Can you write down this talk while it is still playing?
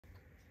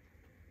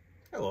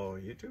Hello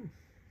YouTube,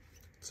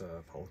 it's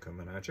Paul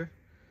coming at you.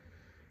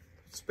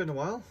 It's been a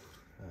while,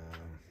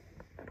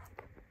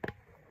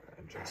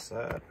 and just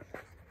that.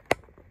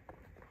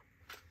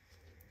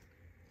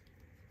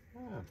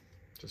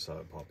 Just thought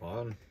I'd pop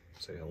on,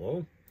 say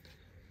hello.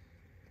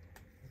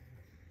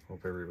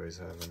 Hope everybody's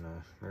having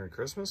a Merry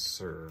Christmas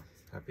or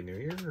Happy New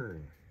Year or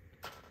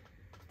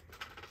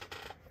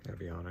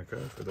Happy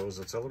Hanukkah for those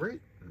that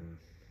celebrate. And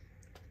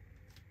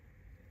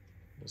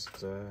just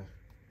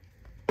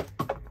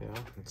you know,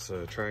 it's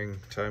a trying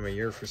time of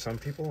year for some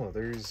people.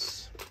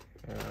 Others,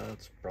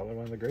 it's probably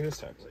one of the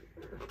greatest times of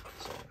the year.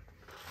 So,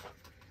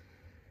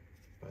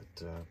 but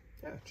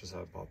yeah, just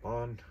have pop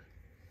on,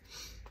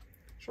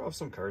 show off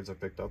some cards I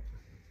picked up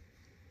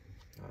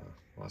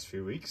last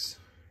few weeks.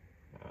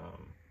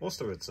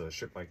 Most of it's a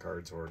Ship My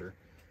Cards order,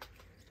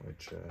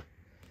 which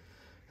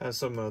has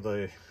some of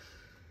the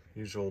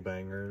usual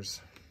bangers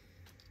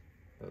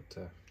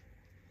that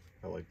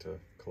I like to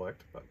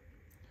collect, but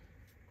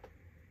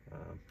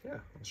yeah,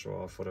 I'll show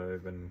off what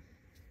I've been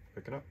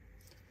picking up.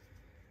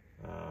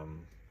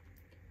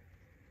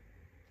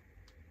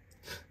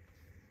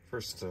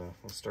 First,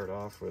 we'll start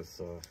off with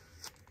the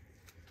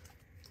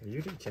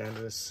UD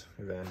Canvas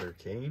Evander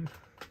Kane.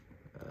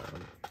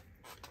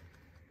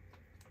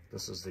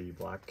 This is the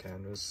black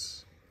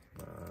canvas.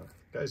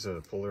 Guy's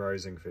a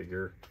polarizing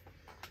figure.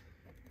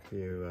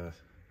 He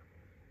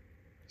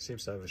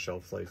seems to have a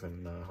shelf life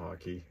in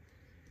hockey,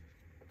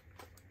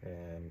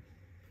 and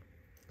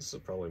this is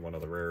probably one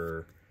of the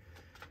rarer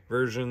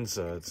versions.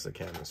 It's the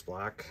canvas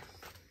black,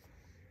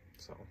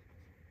 so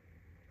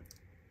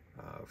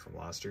from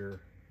last year,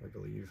 I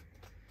believe.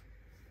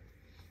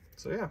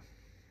 So yeah,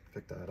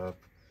 picked that up.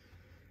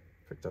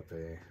 Picked up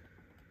a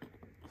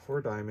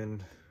 4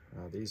 diamond.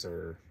 These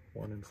are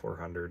 1 in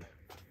 400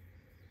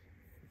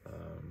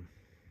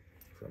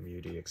 from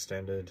UD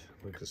Extended,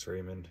 Lucas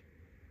Raymond,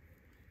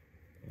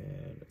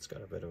 and it's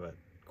got a bit of a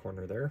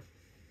corner there.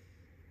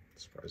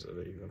 Surprised that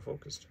it even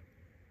focused.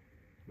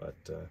 But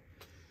I've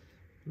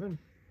been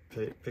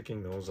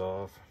picking those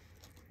off.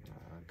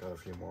 Got a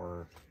few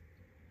more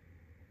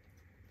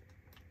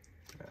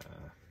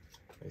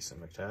Mason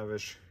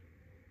McTavish.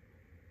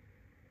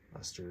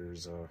 Last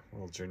year's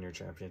World Junior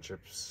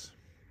Championships,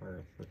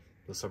 or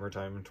the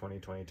summertime in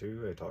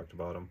 2022, I talked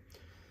about him.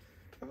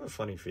 I have a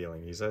funny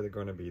feeling he's either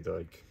going to be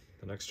like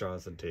the next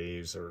Jonathan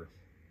Toews or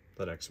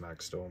the next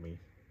Max Domi.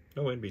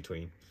 No in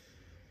between.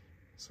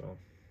 So,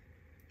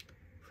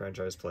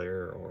 franchise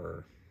player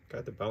or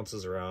guy that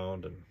bounces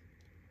around and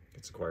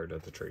gets acquired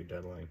at the trade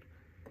deadline.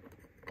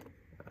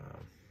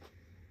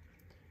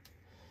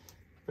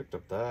 Picked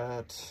up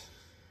that.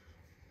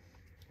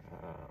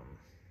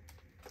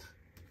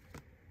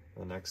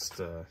 The next,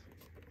 the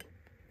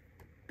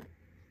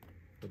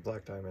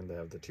black diamond, they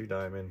have the 2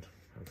 diamond.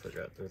 I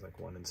forget, they're like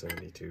 1 in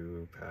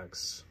 72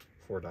 packs.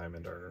 4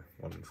 diamond are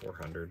 1 in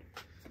 400.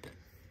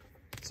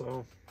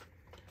 So,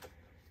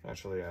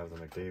 naturally I have the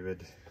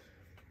McDavid.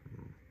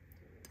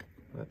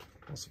 But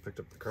also picked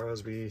up the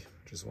Crosby,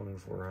 which is 1 in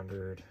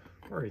 400.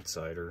 Moritz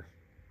Seider.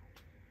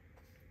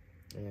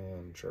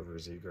 And Trevor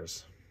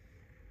Zegras.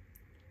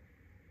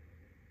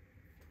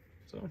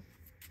 So,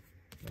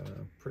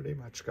 pretty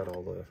much got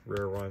all the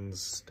rare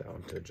ones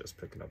down to just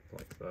picking up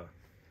like the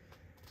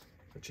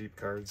cheap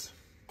cards.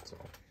 So,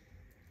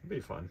 it'll be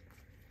fun.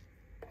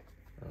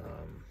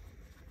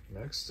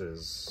 Next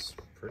is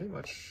pretty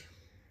much,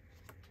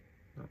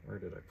 oh, where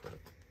did I put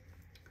it?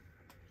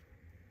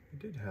 I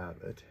did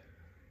have it.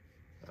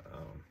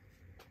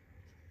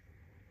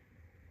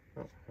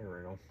 Oh, here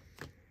we go.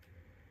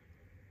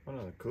 One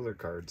of the cooler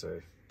cards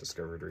I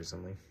discovered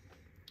recently.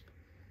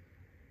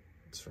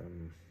 It's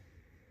from,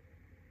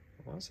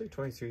 I want to say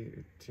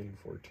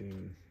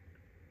 2013-14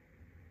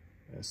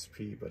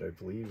 SP, but I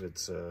believe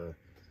it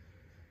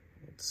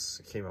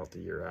came out the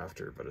year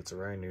after, but it's a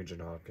Ryan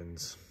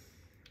Nugent-Hopkins.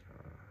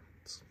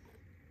 It's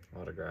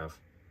autograph.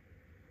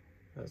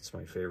 That's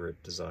my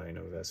favorite design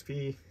of SP.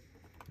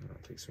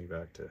 It takes me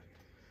back to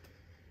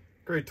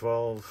grade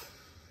 12.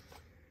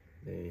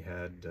 They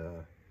had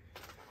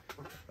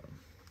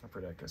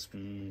Upper Deck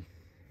SP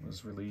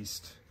was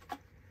released.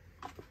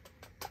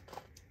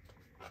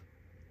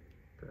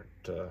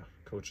 Current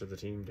coach of the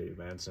team, Dave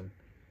Manson.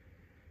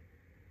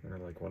 They're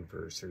like 1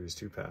 per Series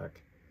 2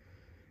 pack.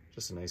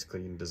 Just a nice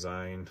clean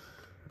design.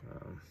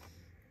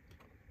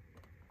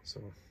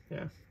 So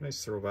yeah,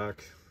 nice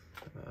throwback.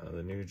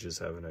 The Nuge is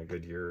having a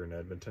good year in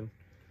Edmonton.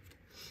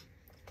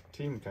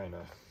 Team kind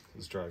of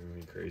is driving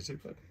me crazy,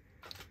 but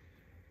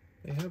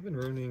they have been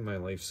ruining my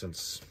life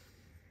since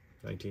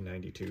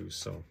 1992.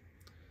 So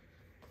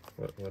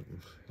what you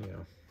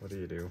know, what do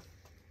you do?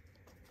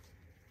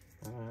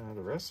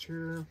 The rest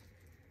here,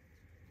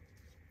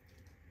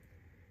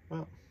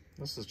 well,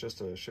 this is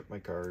just a Ship My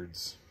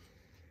Cards.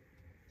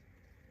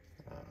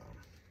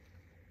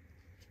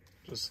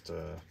 It's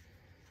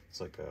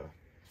like a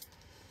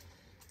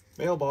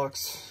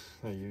mailbox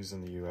I use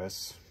in the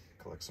US.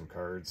 Collect some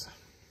cards.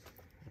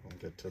 I'll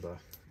get to the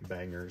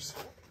bangers,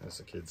 as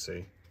the kids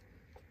say.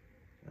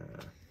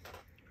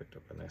 Picked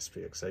up an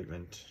SP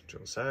Excitement Joe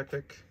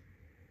Sakic.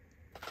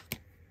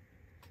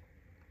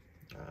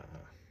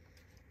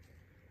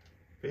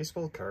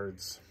 Baseball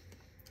cards.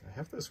 I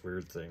have this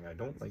weird thing. I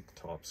don't like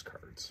Topps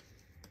cards.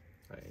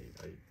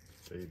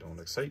 They don't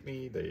excite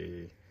me.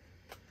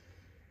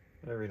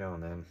 Every now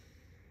and then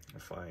I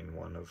find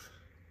one of,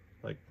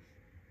 like,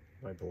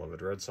 my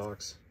beloved Red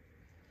Sox.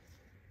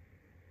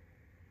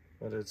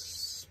 But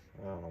it's,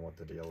 I don't know what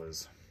the deal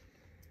is.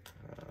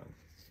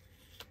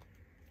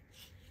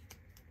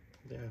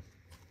 Yeah.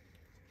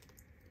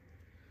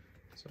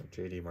 So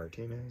JD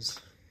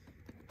Martinez.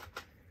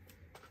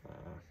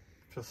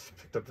 Just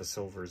picked up the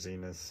Silver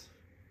Zenith.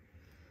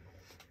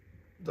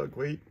 Doug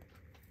Weight.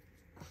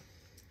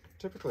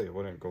 Typically I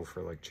wouldn't go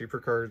for like cheaper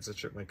cards that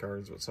ship my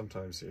cards, but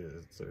sometimes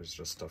there's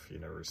just stuff you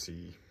never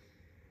see.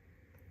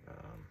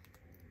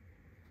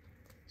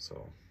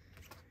 So,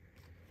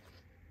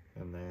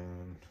 and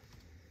then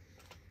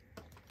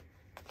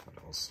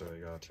what else do I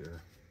got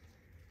here?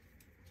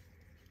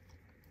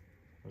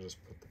 I'll just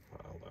put the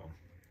pile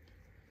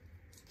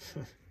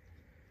down.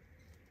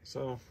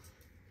 So,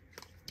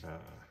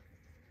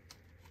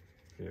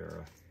 if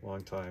you're a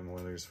longtime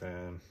Oilers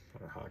fan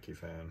or hockey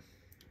fan,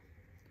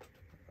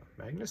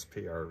 Magnus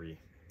PRV,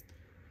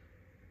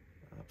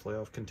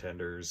 playoff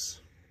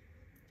contenders,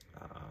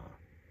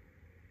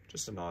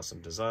 just an awesome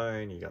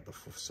design. You got the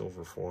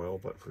silver foil,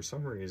 but for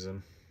some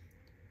reason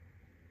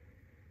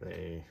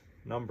they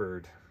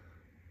numbered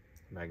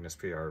Magnus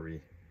PRV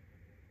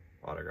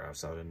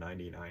autographs out of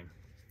 99.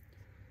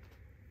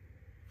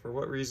 For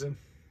what reason?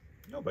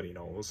 Nobody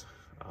knows.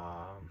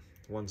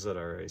 Ones that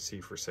I see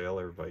for sale,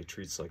 everybody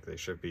treats like they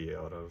should be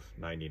out of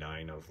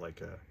 99 of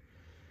like a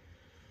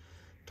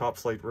top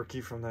flight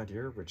rookie from that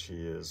year, which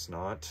he is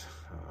not.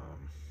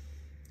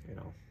 You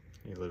know,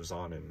 he lives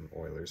on in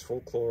Oilers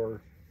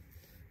folklore.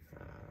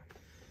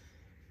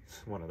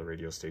 One of the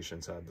radio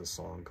stations had this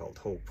song called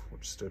Hope,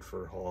 which stood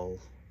for Hall,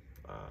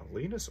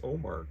 Linus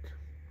Omark,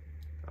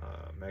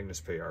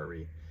 Magnus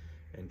PRV,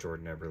 and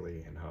Jordan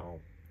Eberle, and how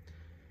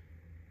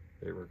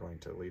they were going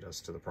to lead us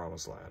to the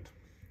promised land.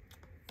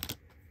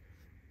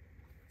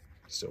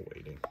 Still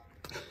waiting.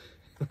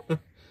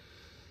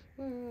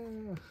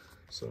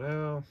 So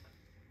now,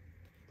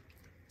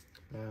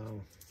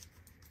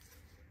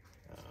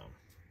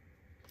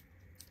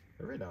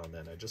 every now and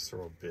then I just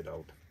throw a bid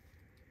out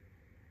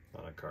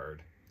on a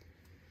card,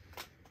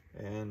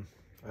 and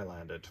I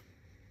landed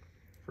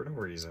for no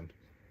reason.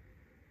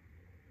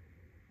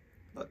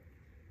 But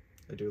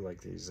I do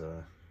like these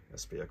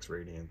SPX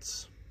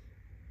Radiants,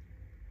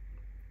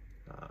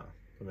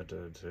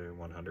 limited to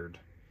 100.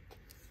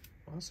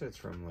 I want to say it's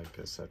from like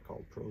a set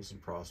called Pros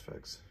and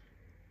Prospects.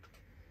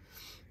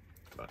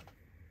 But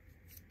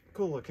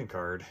cool looking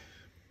card.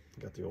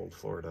 Got the old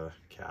Florida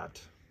cat.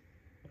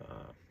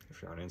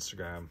 If you're on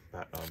Instagram,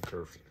 Batnom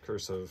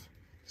Cursive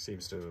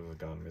seems to have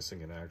gone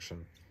missing in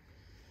action.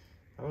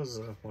 That was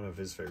one of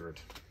his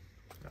favorite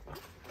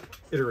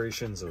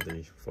iterations of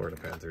the Florida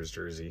Panthers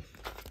jersey.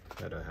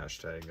 Had a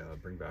hashtag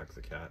bring back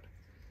the cat.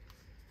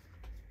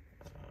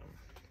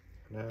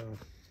 Now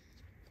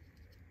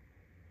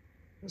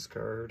this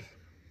card,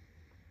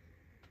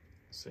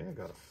 see, I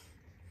got a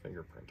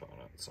fingerprint on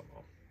it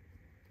somehow.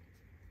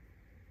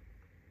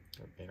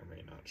 It may or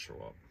may not show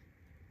up.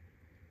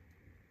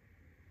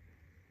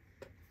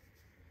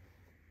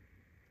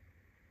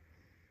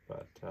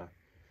 But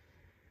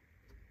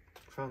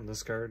found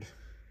this card.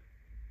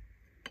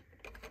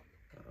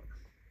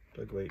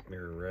 Doug Weight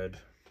Mirror Red.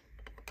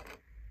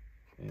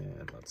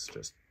 And let's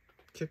just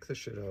kick the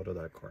shit out of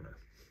that corner.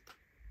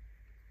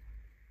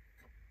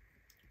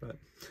 But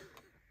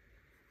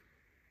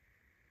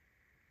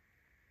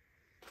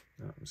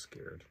oh, I'm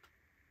scared.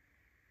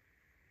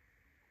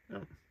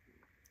 Oh.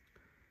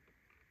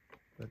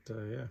 But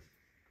yeah,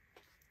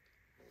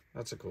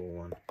 that's a cool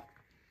one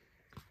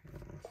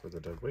for the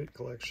Doug Weight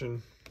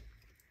collection.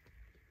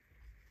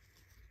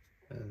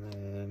 And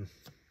then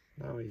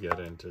now we get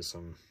into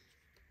some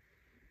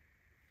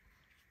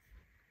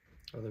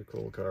other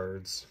cool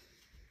cards.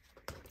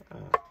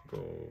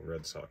 Go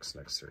Red Sox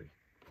next three.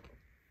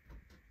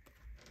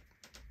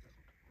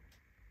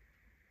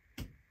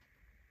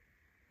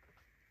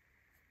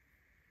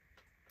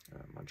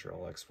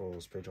 Montreal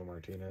Expos, Pedro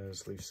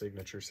Martinez, Leaf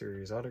Signature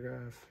Series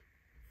autograph.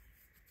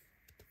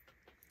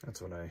 That's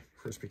when I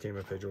first became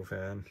a Pedro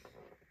fan.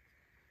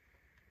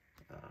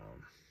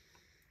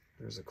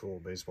 There's a cool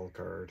baseball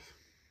card.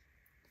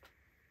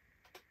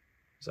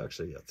 It's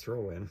actually a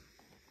throw-in,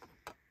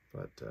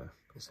 but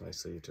goes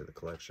nicely to the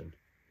collection.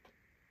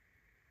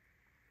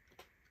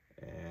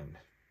 And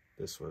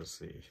this was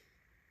the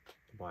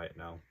buy it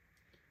now.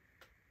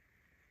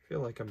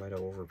 Feel like I might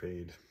have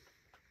overpaid,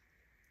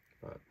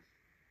 but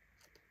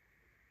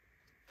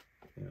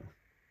you know,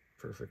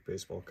 perfect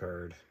baseball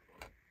card.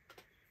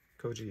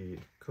 Koji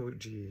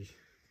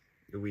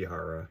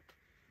Uehara,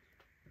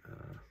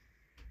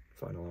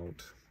 Final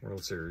Out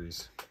World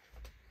Series,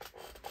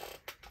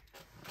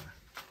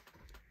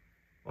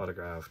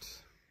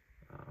 autographed.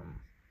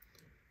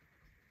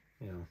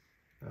 You know,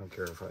 I don't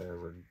care if I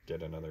ever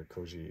get another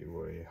Koji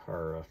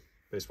Uehara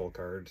baseball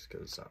card,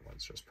 because that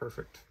one's just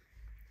perfect.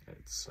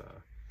 It's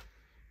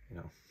you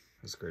know,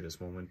 his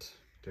greatest moment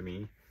to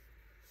me.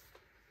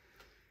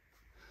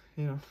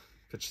 You know,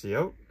 pitch the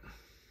out,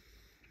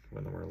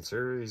 win the World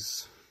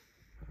Series,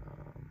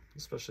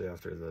 especially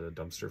after the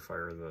dumpster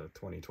fire the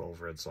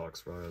 2012 Red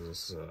Sox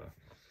was.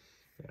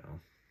 You know,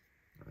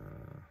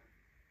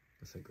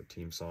 I think the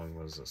team song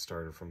was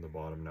 "Started from the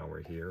Bottom, Now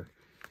We're Here."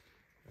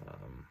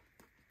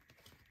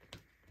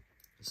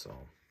 So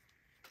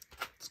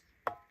it's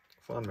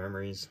fun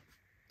memories,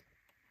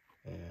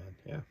 and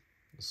yeah,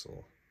 this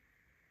will.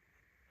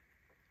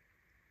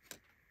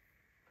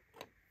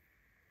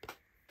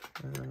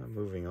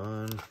 Moving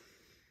on,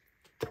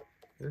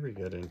 here we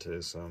get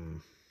into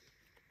some,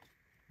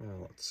 well,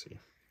 let's see.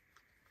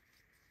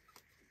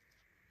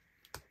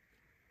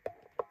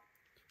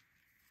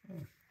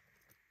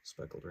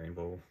 Speckled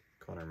Rainbow,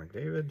 Connor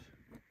McDavid.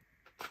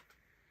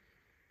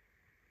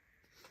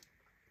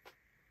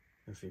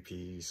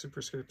 MVP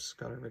Superscripts,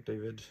 Connor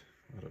McDavid,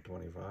 out of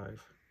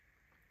 25.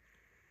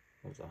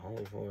 Of the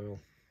hollow foil.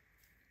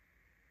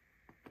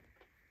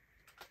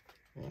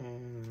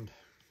 And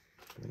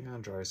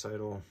Leon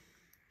Draisaitl,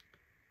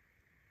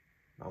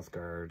 mouth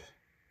guard,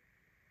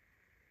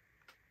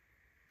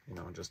 you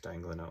know, just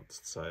dangling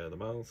outside of the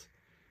mouth.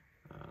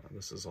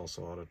 This is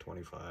also out of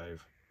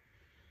 25.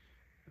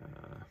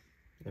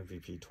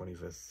 MVP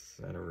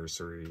 25th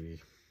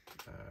anniversary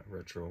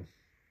retro.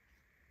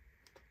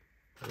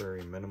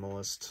 Very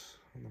minimalist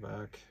on the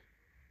back.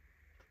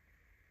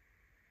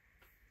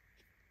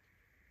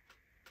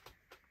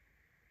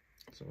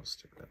 So I'll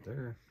stick that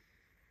there.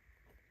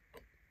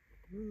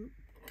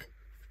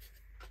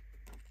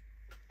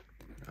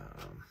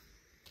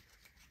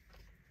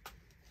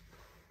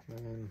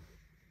 Then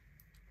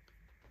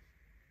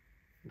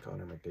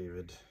Connor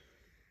McDavid,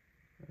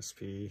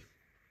 SP.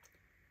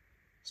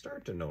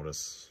 Start to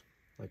notice,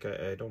 like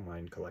I don't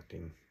mind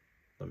collecting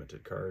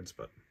limited cards,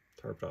 but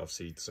tarped off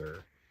seats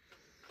are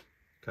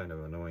kind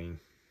of annoying.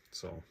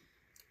 So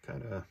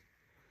kind of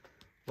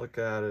look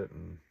at it,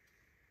 and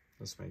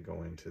this may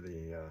go into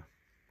the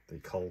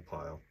cull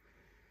pile.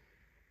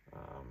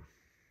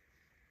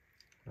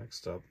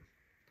 Next up,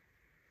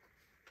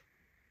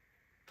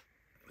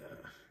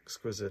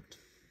 Exquisite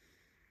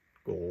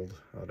Gold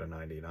out of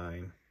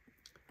 99.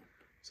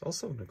 It's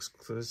also an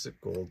Exquisite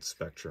Gold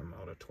Spectrum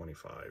out of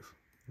 25.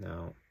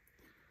 Now,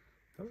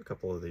 I have a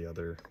couple of the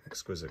other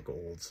Exquisite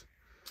Golds,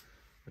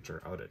 which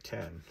are out of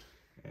 10,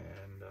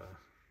 and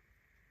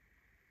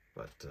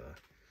but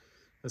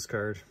this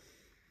card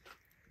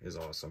is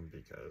awesome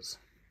because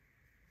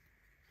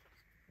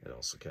it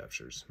also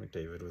captures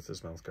McDavid with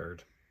his mouth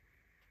guard.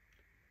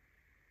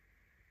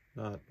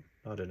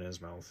 Not in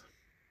his mouth,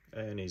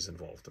 and he's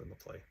involved in the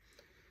play.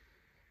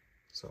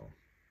 So,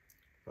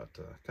 but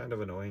kind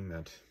of annoying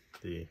that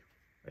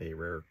a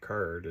rare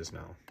card is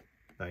now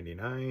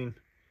 99.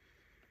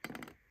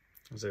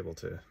 I was able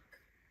to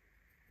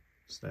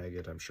snag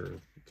it, I'm sure,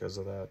 because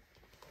of that.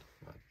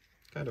 But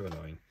kind of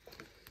annoying.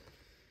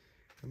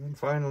 And then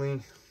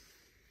finally,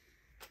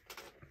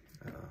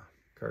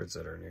 cards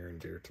that are near and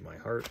dear to my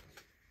heart.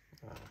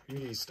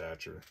 UD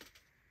Stature.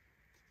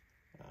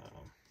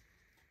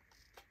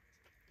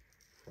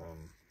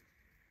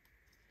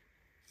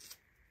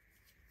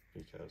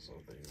 Because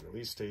of the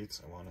release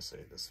dates, I want to say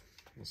this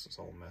is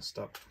all messed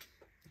up.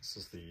 This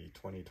is the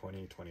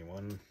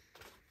 2020-21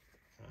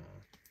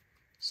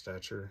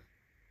 Stature.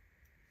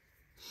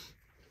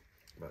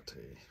 But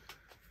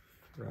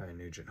a Ryan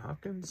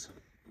Nugent-Hopkins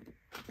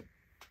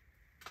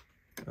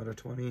out of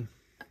 20.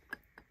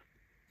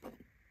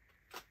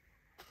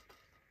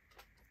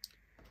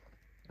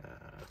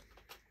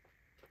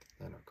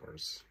 Then of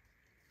course,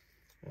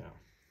 you know,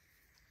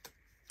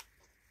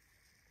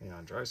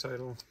 Leon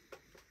Draisaitl,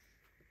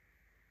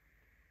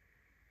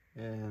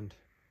 and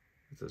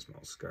with his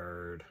mouth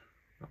scarred,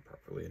 not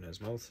properly in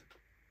his mouth.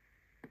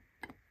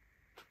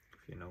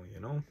 If you know, you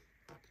know.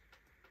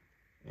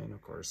 And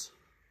of course,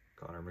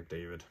 Connor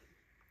McDavid.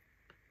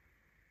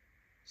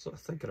 So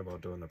thinking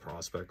about doing the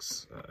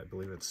prospects, I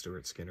believe it's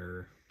Stuart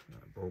Skinner,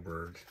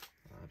 Broberg,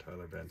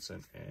 Tyler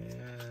Benson,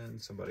 and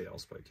somebody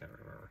else, but I can't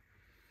remember.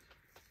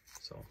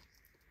 So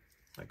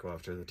might go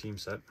after the team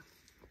set.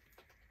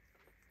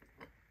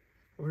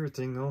 Weird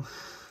thing though,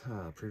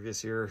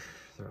 previous year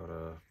they're out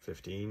of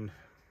 15,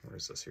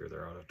 whereas this year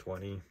they're out of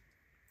 20.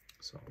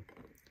 So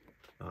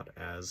not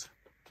as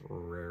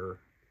rare,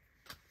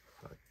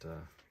 but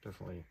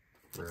definitely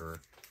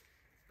rarer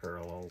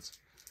parallels.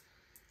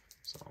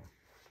 So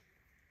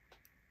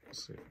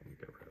let's see if we can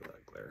get rid of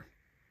that glare.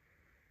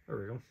 There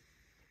we go.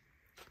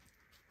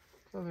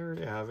 So there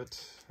you have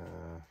it.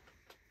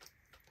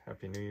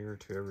 Happy New Year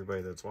to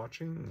everybody that's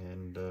watching,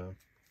 and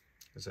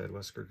as Ed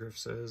Wesker Griff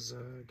says,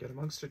 get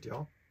amongst it,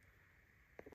 y'all.